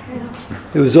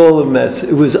 It was all a mess.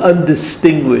 It was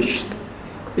undistinguished.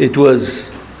 It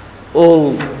was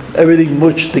everything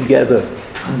mushed together.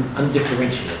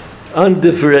 Undifferentiated.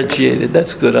 Undifferentiated.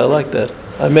 That's good. I like that.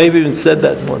 I may have even said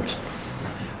that once.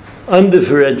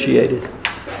 Undifferentiated.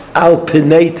 Al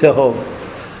pinei tehom.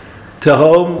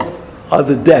 Tehom are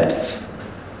the depths.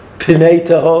 Pinei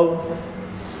tehom,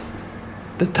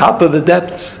 the top of the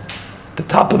depths, the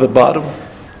top of the bottom.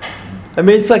 I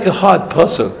mean, it's like a hard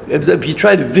puzzle. If you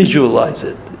try to visualize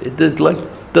it, it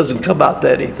doesn't come out to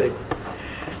anything.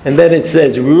 And then it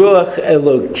says, Ruach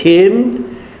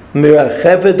Elokim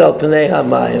mirachefet al pnei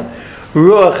hamayim.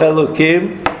 Ruach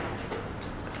Elokim,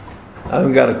 I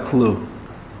haven't got a clue.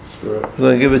 Spirit. You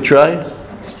want to give it a try?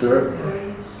 Spirit.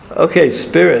 Okay,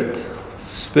 spirit.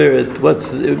 Spirit.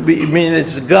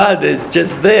 It's God is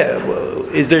just there.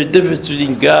 Is there a difference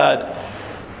between God,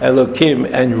 Elokim,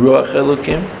 and Ruach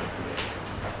Elokim?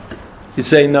 You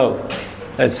say no.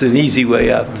 That's an easy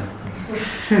way out.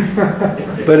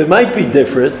 But it might be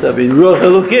different. I mean, Ruach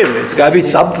Elokim, it's got to be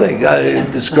something.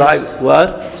 Describe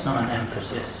what? It's not an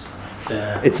emphasis.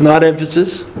 It's not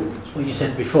emphasis? It's what you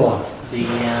said before.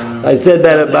 I said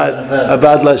that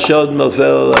about Lashon,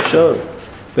 Mofel Lashon.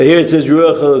 But here it says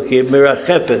Ruach Elokim,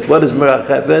 Mirachefet. What is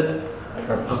Mirachefet?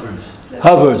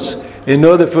 Hovers. In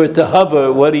order for it to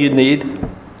hover, what do you need?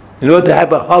 In order to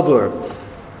have a hover,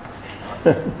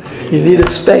 you need a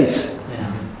space.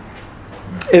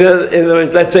 In other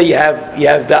words, let's say you have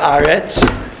the Aretz,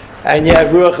 and you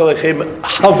have Ruach Elohim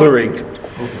hovering.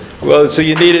 Well, so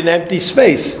you need an empty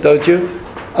space, don't you?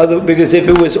 Because if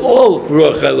it was all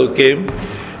Ruach Elohim,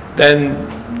 then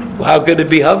how could it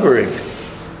be hovering?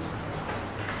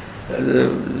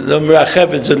 The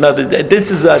Merachef is another. This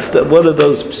is one of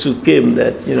those psukim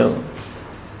that,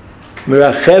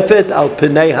 Merachefet al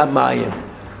Pnei Hamayim.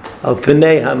 Al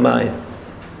Pnei Hamayim.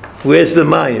 Where's the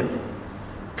Mayim?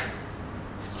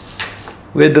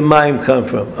 Where'd the Mayim come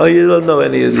from? Oh, you don't know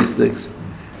any of these things.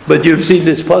 But you've seen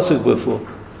this pasuk before.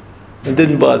 It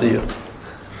didn't bother you.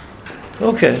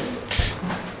 Okay.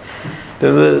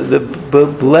 The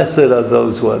blessed are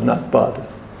those who are not bothered.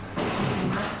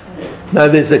 Now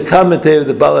there's a commentary of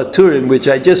the Balaturim, which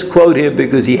I just quote here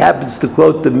because he happens to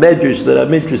quote the Medrash that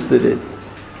I'm interested in.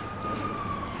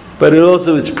 But it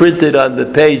also is printed on the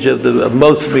page of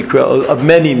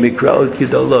many Mikraot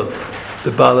Gedolot,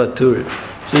 the Balaturim.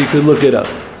 So you can look it up.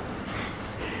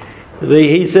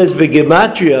 He says,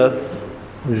 "B'gematria,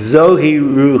 Zohi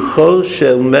Rucho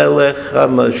Shel Melech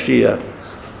HaMashiach."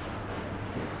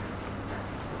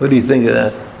 What do you think of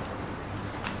that?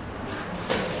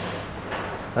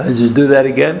 Did you do that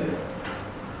again?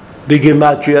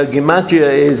 B'gematria.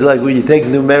 Gematria is like when you take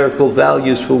numerical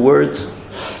values for words,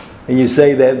 and you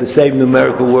say they have the same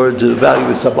numerical words or the value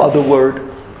of some other word.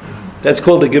 That's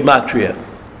called a gematria.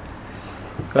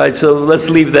 Right, so let's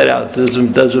leave that out.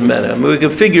 Doesn't matter. I mean, we can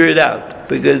figure it out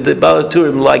because the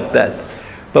Balaturim like that.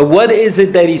 But what is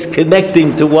it that he's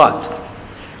connecting to what?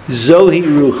 Zohi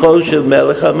Rucho Shel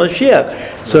Melech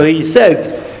HaMashiach. So he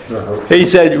said,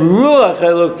 Ruach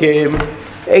Elokim.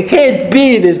 It can't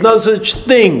be. There's no such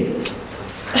thing.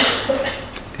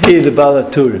 Here, the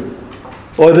Balaturim,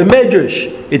 or the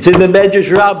Medrash. It's in the Medrash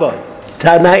Rabbah.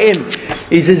 Tanaim.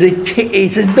 He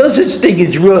says no such thing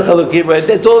as Ruach Elokim. Right?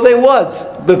 That's all there was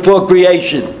before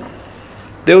creation.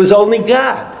 There was only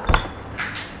God.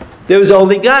 There was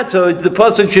only God. So the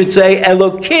pasuk should say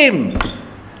Elokim.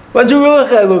 What's Ruach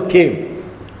Elokim?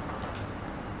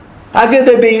 How can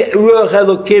there be Ruach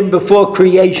Elokim before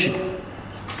creation?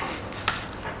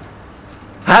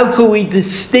 How can we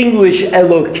distinguish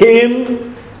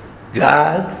Elokim,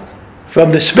 God,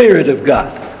 from the Spirit of God?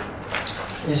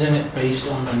 Isn't it based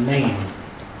on the name?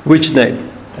 Which name?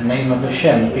 The name of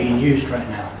Hashem being used right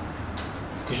now.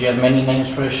 Because you have many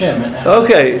names for Hashem. And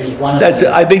okay,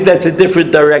 I think that's a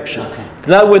different direction. Okay.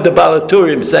 Not what the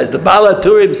Balaturim says. The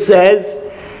Balaturim says,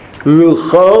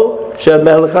 Rucho Shel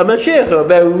Melech HaMashiach.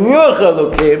 But Ruach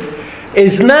Elokim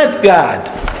is not God.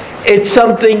 It's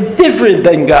something different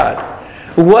than God.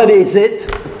 What is it?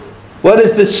 What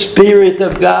is the Spirit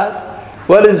of God?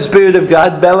 What is the Spirit of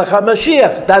God? Melech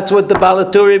HaMashiach. That's what the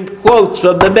Balaturim quotes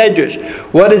from the Medrash.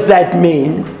 What does that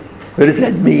mean? What does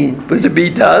that mean? What does it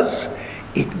mean to us?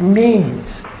 It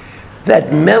means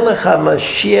that Melech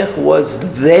HaMashiach was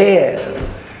there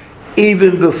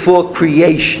even before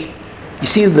creation. You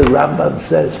see what the Rambam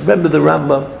says? Remember the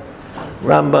Rambam?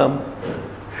 Rambam.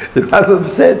 The Rambam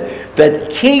said that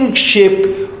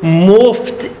kingship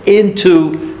morphed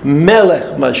into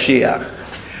Melech Mashiach.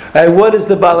 And what does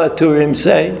the Baal HaTurim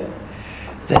say?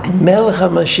 That Melech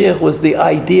HaMashiach was the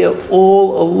idea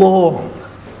all along.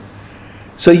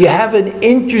 So you have an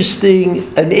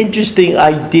interesting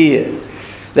idea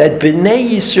that Bnei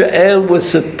Yisrael was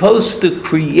supposed to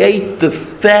create the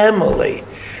family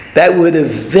that would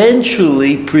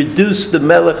eventually produce the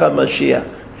Melech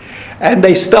HaMashiach. And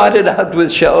they started out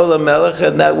with Shaul HaMelech,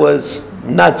 and that was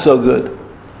not so good.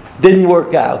 Didn't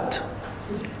work out.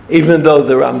 Even though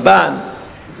the Ramban,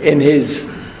 in his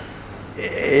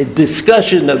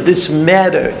discussion of this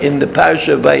matter in the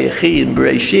Parsha Vayechi in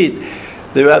Bereshit,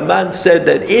 the Ramban said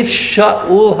that if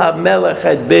Shaul HaMelech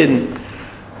had been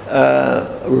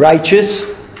righteous,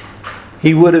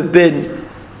 he would have been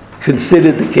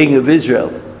considered the king of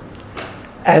Israel.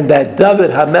 And that David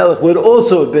HaMelech would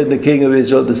also have been the king of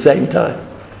Israel at the same time.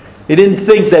 He didn't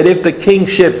think that if the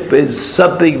kingship is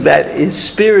something that is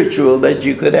spiritual, that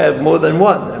you could have more than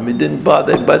one. I mean, it didn't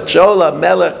bother. But Shaul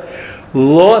HaMelech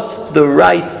lost the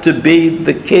right to be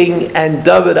the king, and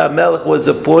David HaMelech was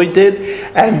appointed,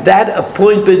 and that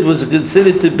appointment was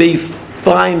considered to be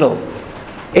final.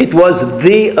 It was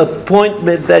the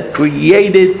appointment that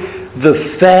created the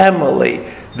family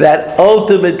that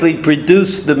ultimately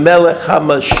produced the Melech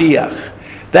HaMashiach.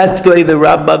 That's the way the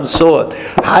Rambam saw it.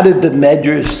 How did the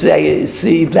Medrash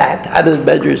see that? How did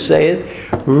the Medrash say it?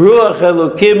 Ruach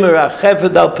Elokim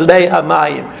merachefet al pnei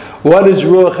hamayim. What is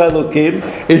Ruach Elokim?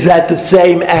 Is that the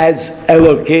same as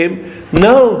Elokim?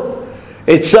 No.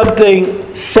 It's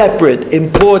something separate,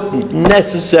 important,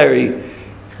 necessary,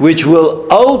 which will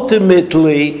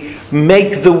ultimately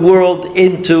make the world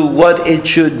into what it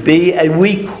should be, and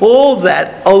we call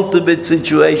that ultimate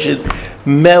situation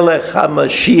Melech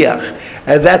HaMashiach,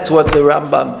 and that's what the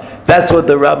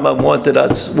Rambam wanted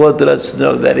us to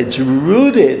know, that it's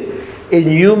rooted in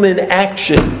human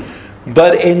action,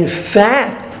 but in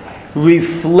fact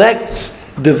reflects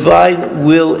divine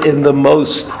will in the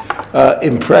most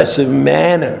impressive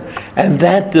manner. And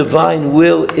that divine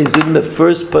will is in the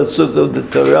first pasuk of the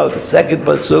Torah. The second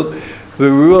pasuk,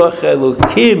 V'ruach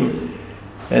Elokim,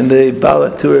 and the Baal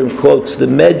HaTurim quotes the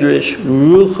Medrash,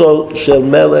 Rucho Shel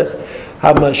Melech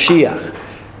HaMashiach,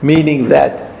 meaning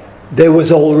that there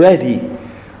was already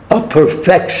a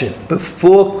perfection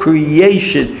before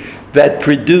creation that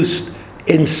produced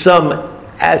in some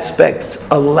aspects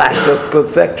a lack of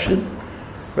perfection,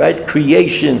 right?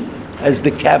 Creation, as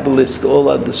the Kabbalists all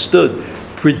understood,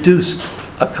 produced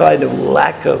a kind of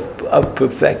lack of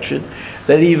perfection,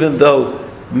 that even though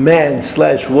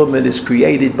man/woman is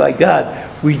created by God,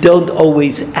 we don't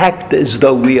always act as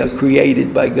though we are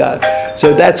created by God.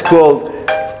 So that's called,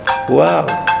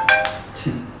 wow.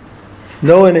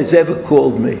 No one has ever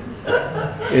called me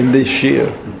in this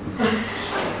shir.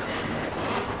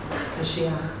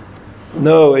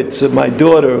 No, it's my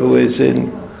daughter who is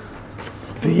in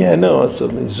Vienna or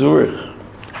something, Zurich.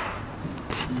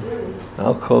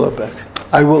 I'll call her back.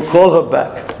 I will call her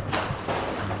back.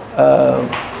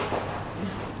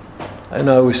 I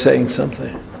know I was saying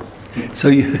something. So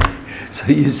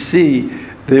you see,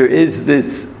 there is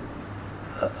this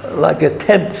like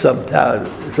attempt sometimes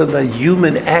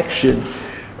human action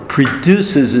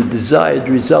produces a desired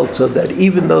result, so that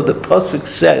even though the pasuk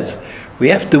says we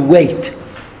have to wait,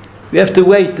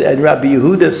 and Rabbi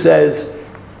Yehuda says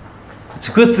it's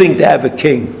a good thing to have a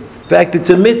king. In fact, it's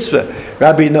a mitzvah.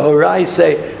 Rabbi Nahorai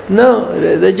say, no,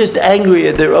 they're just angry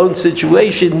at their own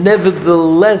situation.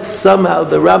 Nevertheless, somehow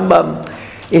the Rambam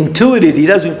intuited, he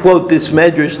doesn't quote this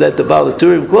medrash that the Baal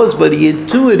HaTurim quotes, but he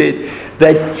intuited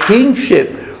that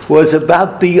kingship was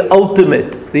about the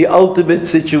ultimate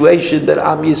situation that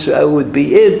Am Yisrael would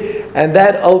be in, and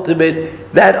that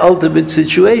ultimate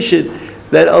situation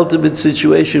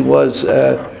was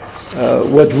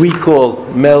what we call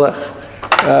Melech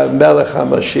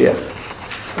HaMashiach.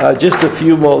 Just a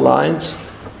few more lines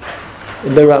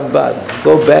in the Ramban.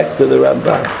 Go back to the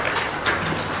Ramban.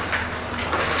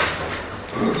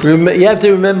 You have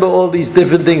to remember all these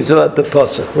different things about the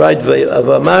pasuk, right?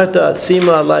 Avamarta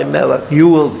asima alai melech. You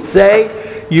will say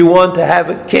you want to have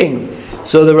a king.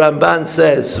 So the Ramban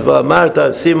says, Avamarta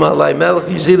asima alai melech.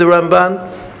 You see the Ramban?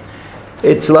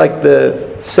 It's like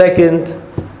the second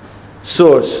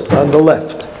source on the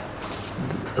left.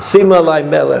 Asima alai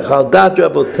melech. Haldat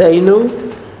raboteinu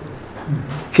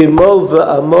kimo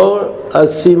v'amor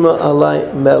asima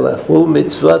alai melech. Hu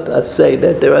mitzvat asay.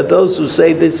 That there are those who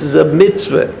say this is a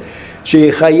mitzvah.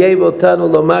 Sheyichayev otanu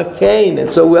lomar kain. And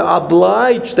so we're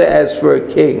obliged to ask for a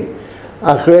king.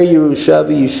 Achrei Yerusha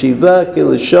v'yeshiva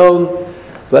kilashon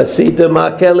Vasita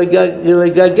ma'akeh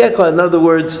legagecha. In other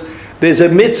words, there's a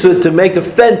mitzvah to make a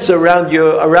fence around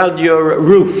your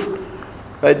roof.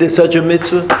 Right? There's such a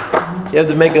mitzvah. You have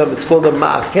to make it's called a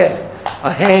ma'akeh,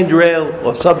 a handrail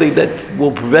or something that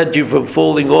will prevent you from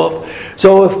falling off.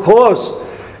 So of course,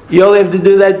 you only have to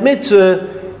do that mitzvah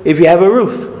if you have a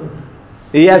roof.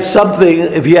 If you have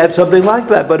something like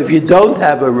that. But if you don't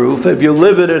have a roof, if you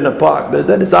live in an apartment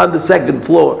and it's on the second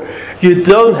floor, you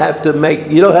don't have the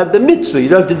mitzvah. You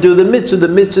don't have to do the mitzvah. The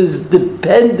mitzvah is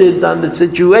dependent on the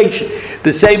situation.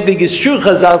 The same thing is true,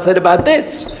 Chazal said about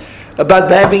this,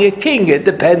 about having a king. It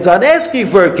depends on asking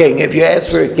for a king. If you ask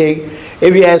for a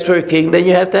king, then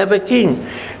you have to have a king.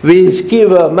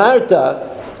 V'izkiva Marta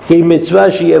ki mitzvah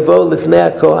sheyevo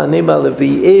lifnei hakohanim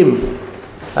haleviim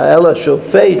el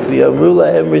hashofet v'yamru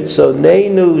lahem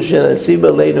ritzonenu shenasim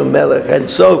aleinu melech. And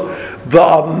so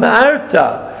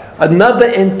v'amarta, another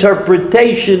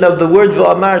interpretation of the word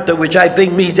v'amarta, which I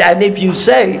think means, and if you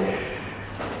say,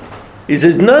 he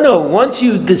says, no, once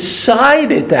you've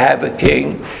decided to have a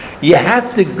king, you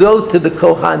have to go to the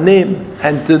Kohanim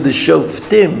and to the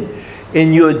Shoftim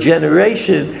in your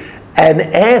generation and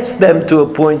ask them to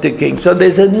appoint a king. So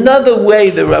there's another way,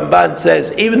 the Ramban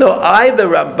says, even though I, the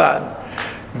Ramban,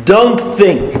 don't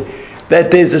think that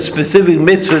there's a specific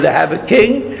mitzvah to have a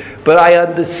king, but I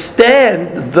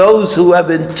understand those who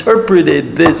have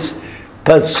interpreted this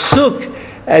pasuk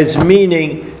as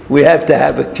meaning we have to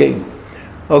have a king.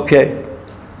 Okay,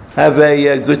 have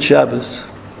a good Shabbos.